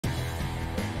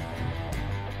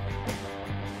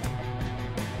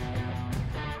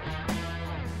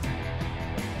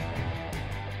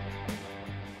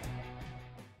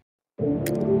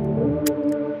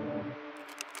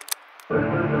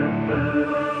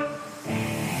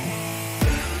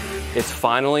It's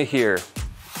finally here.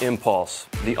 Impulse,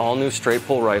 the all-new straight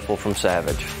pull rifle from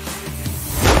Savage.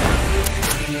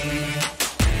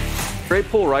 Straight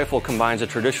pull rifle combines a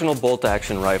traditional bolt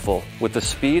action rifle with the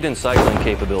speed and cycling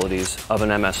capabilities of an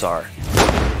MSR.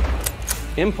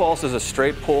 Impulse is a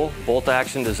straight pull bolt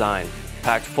action design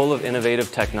packed full of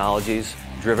innovative technologies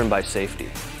driven by safety.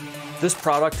 This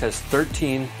product has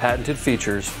 13 patented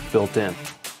features built in.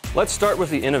 Let's start with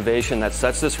the innovation that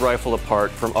sets this rifle apart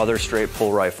from other straight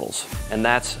pull rifles, and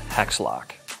that's hex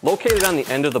lock. Located on the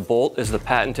end of the bolt is the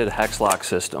patented hex lock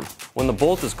system. When the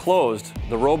bolt is closed,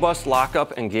 the robust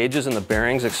lockup engages and the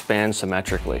bearings expand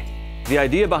symmetrically. The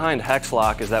idea behind hex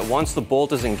lock is that once the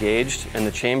bolt is engaged and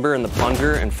the chamber and the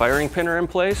plunger and firing pin are in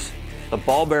place, the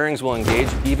ball bearings will engage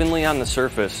evenly on the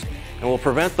surface and will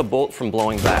prevent the bolt from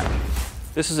blowing back.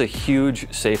 This is a huge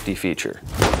safety feature.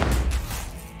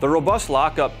 The robust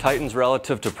lockup tightens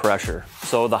relative to pressure,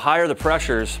 so the higher the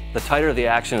pressures, the tighter the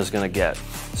action is going to get.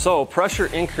 So pressure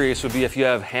increase would be if you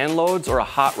have hand loads or a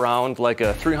hot round like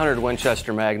a 300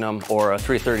 Winchester Magnum or a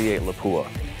 338 Lapua.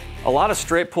 A lot of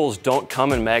straight pulls don't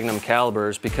come in Magnum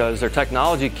calibers because their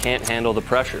technology can't handle the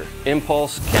pressure.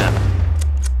 Impulse can.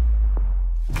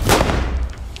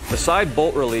 The side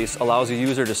bolt release allows a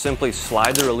user to simply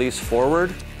slide the release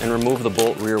forward and remove the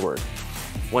bolt rearward.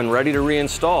 When ready to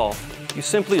reinstall, you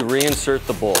simply reinsert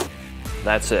the bolt.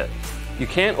 That's it. You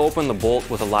can't open the bolt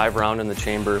with a live round in the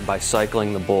chamber by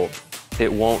cycling the bolt.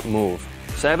 It won't move.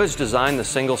 Savage designed the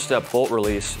single-step bolt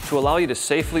release to allow you to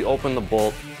safely open the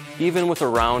bolt even with a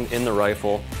round in the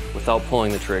rifle without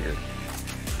pulling the trigger.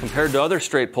 Compared to other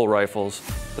straight pull rifles,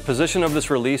 the position of this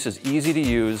release is easy to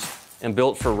use and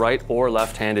built for right or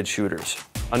left-handed shooters.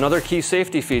 Another key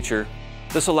safety feature,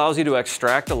 this allows you to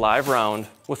extract a live round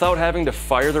without having to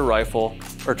fire the rifle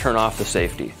or turn off the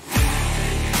safety.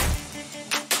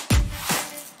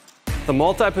 The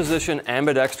multi-position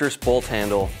ambidextrous bolt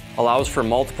handle allows for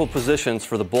multiple positions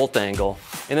for the bolt angle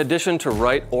in addition to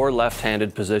right or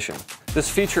left-handed position. This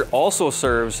feature also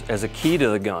serves as a key to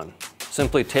the gun.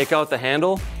 Simply take out the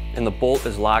handle and the bolt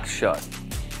is locked shut.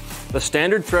 The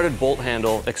standard threaded bolt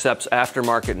handle accepts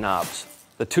aftermarket knobs.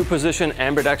 The two-position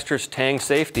ambidextrous tang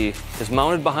safety is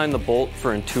mounted behind the bolt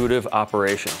for intuitive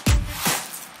operation.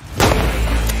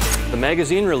 The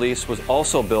magazine release was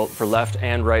also built for left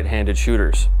and right-handed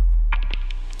shooters.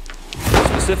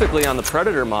 Specifically on the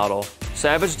Predator model,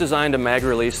 Savage designed a mag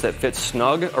release that fits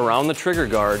snug around the trigger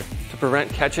guard to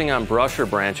prevent catching on brush or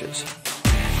branches.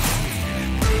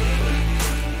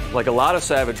 Like a lot of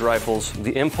Savage rifles,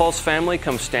 the Impulse family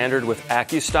comes standard with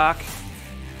AccuStock,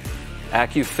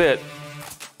 AccuFit,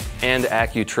 and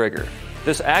AccuTrigger.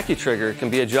 This AccuTrigger can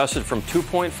be adjusted from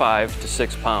 2.5 to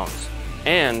 6 pounds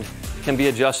and can be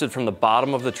adjusted from the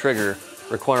bottom of the trigger,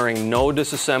 requiring no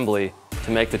disassembly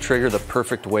to make the trigger the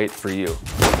perfect weight for you.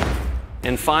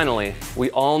 And finally, we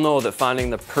all know that finding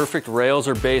the perfect rails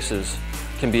or bases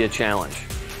can be a challenge.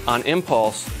 On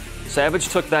Impulse, Savage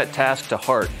took that task to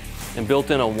heart and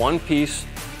built in a one-piece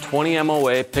 20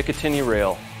 MOA Picatinny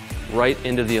rail right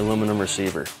into the aluminum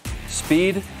receiver.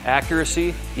 Speed, accuracy,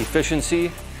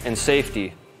 efficiency, and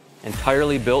safety,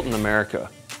 entirely built in America.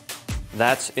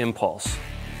 That's Impulse,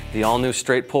 the all-new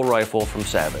straight pull rifle from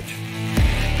Savage.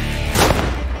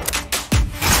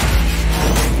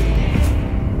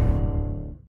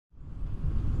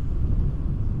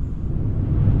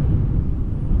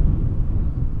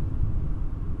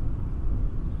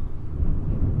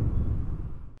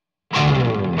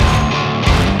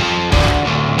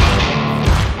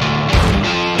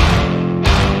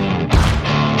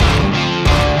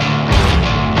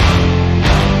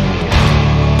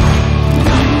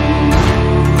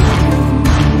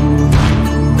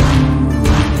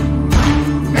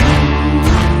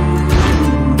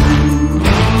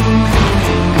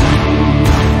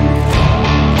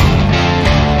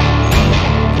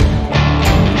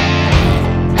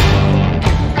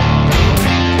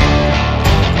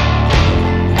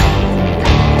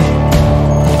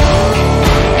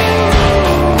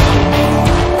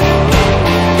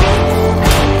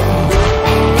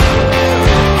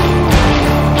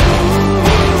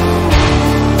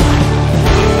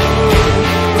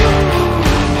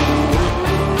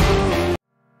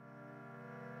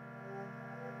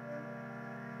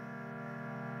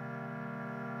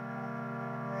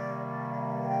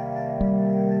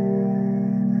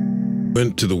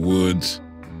 Went to the woods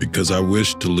because I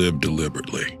wished to live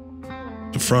deliberately,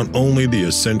 to front only the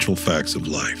essential facts of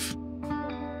life,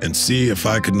 and see if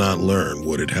I could not learn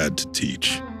what it had to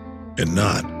teach, and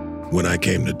not, when I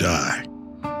came to die,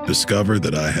 discover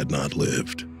that I had not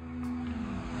lived.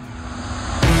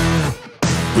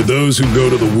 For those who go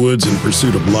to the woods in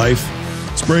pursuit of life,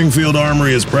 Springfield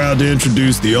Armory is proud to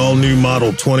introduce the all-new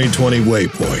Model 2020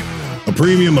 Waypoint, a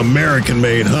premium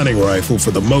American-made hunting rifle for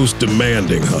the most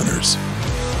demanding hunters.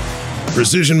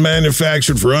 Precision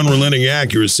manufactured for unrelenting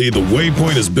accuracy, the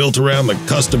Waypoint is built around the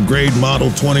custom-grade Model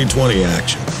 2020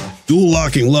 action.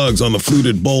 Dual-locking lugs on the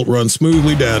fluted bolt run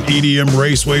smoothly down EDM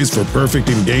raceways for perfect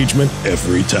engagement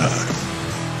every time.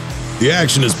 The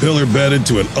action is pillar-bedded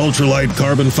to an ultralight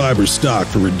carbon fiber stock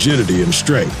for rigidity and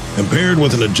strength, and paired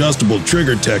with an adjustable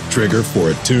trigger tech trigger for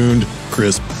a tuned,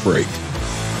 crisp break.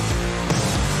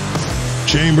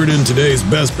 Chambered in today's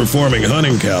best-performing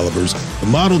hunting calibers, the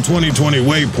Model 2020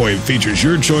 Waypoint features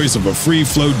your choice of a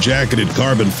free-float jacketed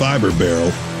carbon fiber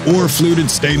barrel or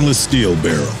fluted stainless steel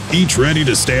barrel, each ready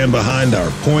to stand behind our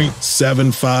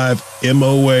 .75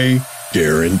 MOA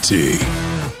guarantee.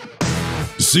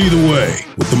 See the way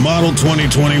with the Model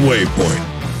 2020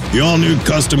 Waypoint, the all-new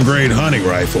custom-grade hunting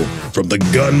rifle from the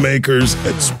gun makers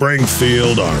at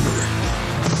Springfield Armory.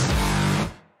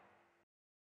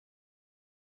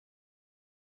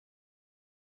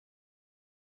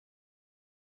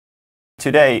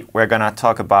 Today we're going to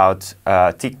talk about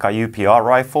Tikka UPR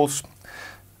rifles.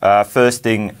 First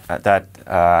thing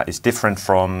that is different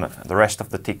from the rest of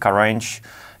the Tikka range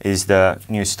is the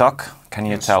new stock. Can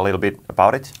you tell a little bit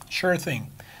about it? Sure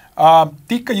thing.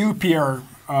 Tikka UPR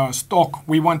stock,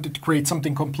 we wanted to create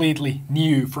something completely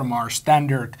new from our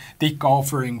standard Tikka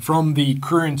offering from the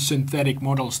current synthetic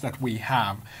models that we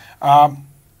have.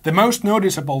 The most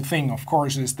noticeable thing, of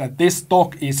course, is that this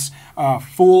stock is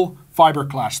full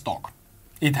fiberglass stock.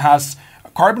 It has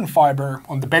carbon fiber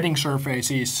on the bedding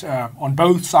surfaces on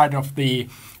both sides of the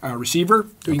receiver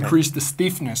to increase the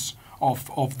stiffness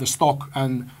of the stock,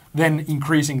 and then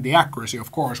increasing the accuracy.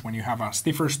 Of course, when you have a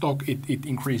stiffer stock, it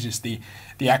increases the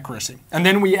accuracy. And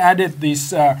then we added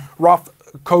this rough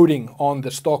coating on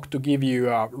the stock to give you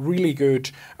a really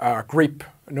good grip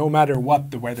no matter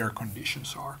what the weather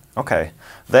conditions are. Okay.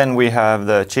 Then we have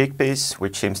the cheek piece,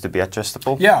 which seems to be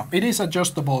adjustable. Yeah, it is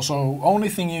adjustable. So only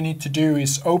thing you need to do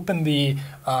is open the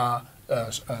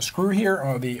screw here,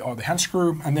 or the hand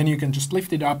screw, and then you can just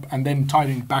lift it up and then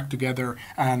tighten it back together,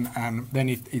 and then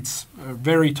it's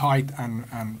very tight and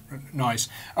nice.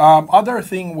 Other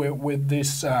thing with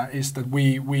this is that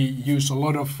we use a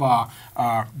lot of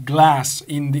glass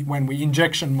when we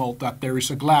injection mold, that there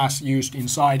is a glass used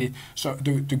inside it, so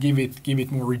to give it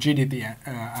more rigidity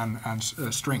and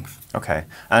strength. Okay.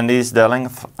 And is the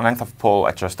length of pull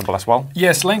adjustable as well?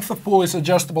 Yes, length of pull is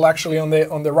adjustable. Actually, on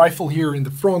the rifle here in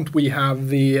the front, we have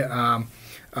the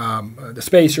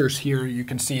spacers here. You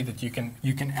can see that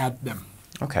you can add them.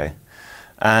 Okay.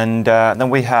 And then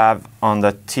we have on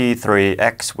the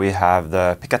T3X, we have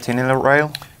the Picatinny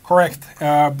rail. Correct.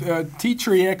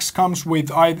 T3X comes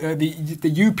with either the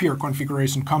UPR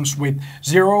configuration comes with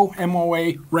 0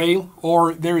 MOA rail,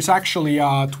 or there is actually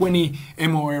a 20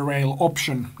 MOA rail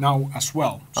option now as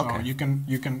well. So okay. you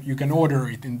can order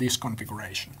it in this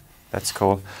configuration. That's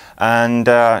cool. And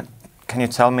can you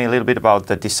tell me a little bit about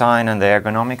the design and the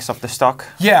ergonomics of the stock?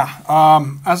 Yeah,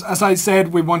 as I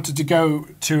said, we wanted to go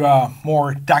to a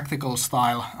more tactical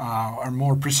style, or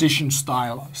more precision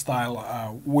style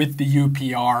with the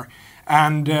UPR.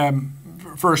 And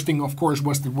first thing, of course,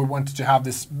 was that we wanted to have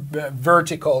this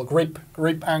vertical grip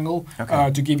angle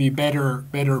to give you better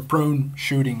prone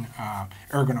shooting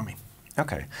ergonomy.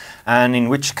 Okay. And in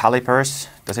which calibers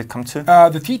does it come to?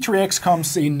 The T3X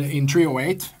comes in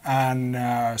 308 and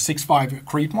 6.5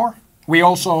 Creedmoor. We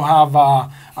also have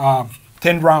a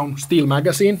 10-round steel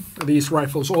magazine. These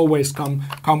rifles always come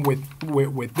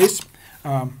with this.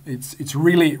 It's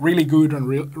really good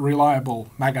and reliable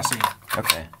magazine.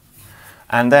 Okay.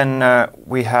 And then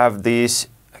we have these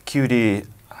QD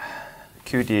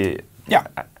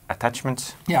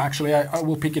attachments. Yeah, actually, I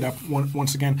will pick it up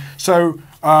once again. So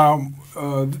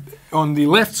on the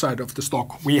left side of the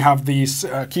stock, we have these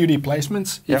QD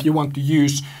placements. Yep. If you want to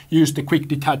use the quick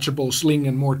detachable sling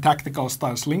and more tactical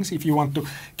style slings, if you want to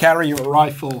carry your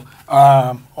rifle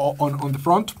on the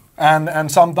front,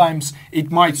 and sometimes it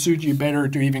might suit you better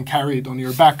to even carry it on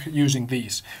your back using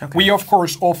these. Okay. We of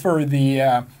course offer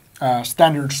the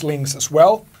standard slings as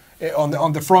well.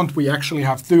 On the front, we actually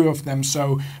have 2 of them.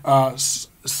 So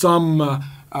some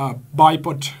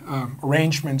bipod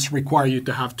arrangements require you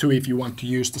to have 2 if you want to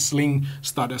use the sling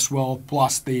stud as well,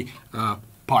 plus the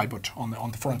pivot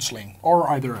on the front sling, or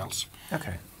either else.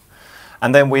 Okay.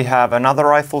 And then we have another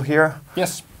rifle here.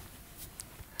 Yes.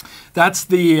 That's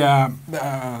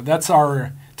that's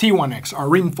our T1X, our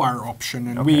rimfire option,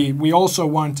 and okay. we also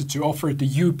wanted to offer the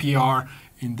UPR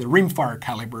in the rimfire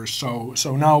calibers.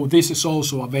 So now this is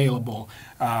also available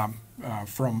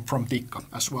from Tikka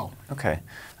as well. Okay,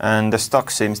 and the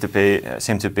stock seem to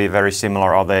be very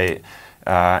similar. Are they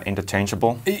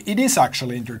interchangeable? It is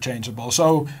actually interchangeable.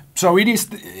 So it is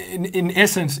in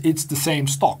essence it's the same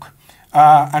stock,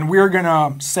 and we're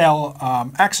gonna sell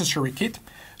accessory kit.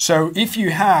 So if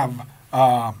you have,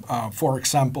 for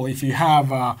example, if you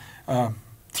have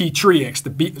T3x, the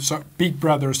big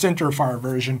brother centerfire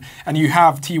version, and you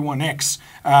have T1x,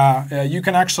 you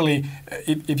can actually,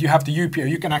 if you have the UPR,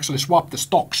 you can actually swap the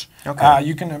stocks. Okay.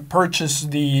 You can purchase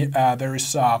the, there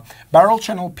is a barrel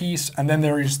channel piece, and then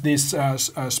there is this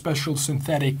special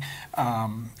synthetic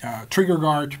trigger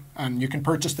guard, and you can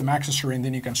purchase them accessory, and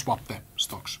then you can swap the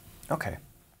stocks. Okay.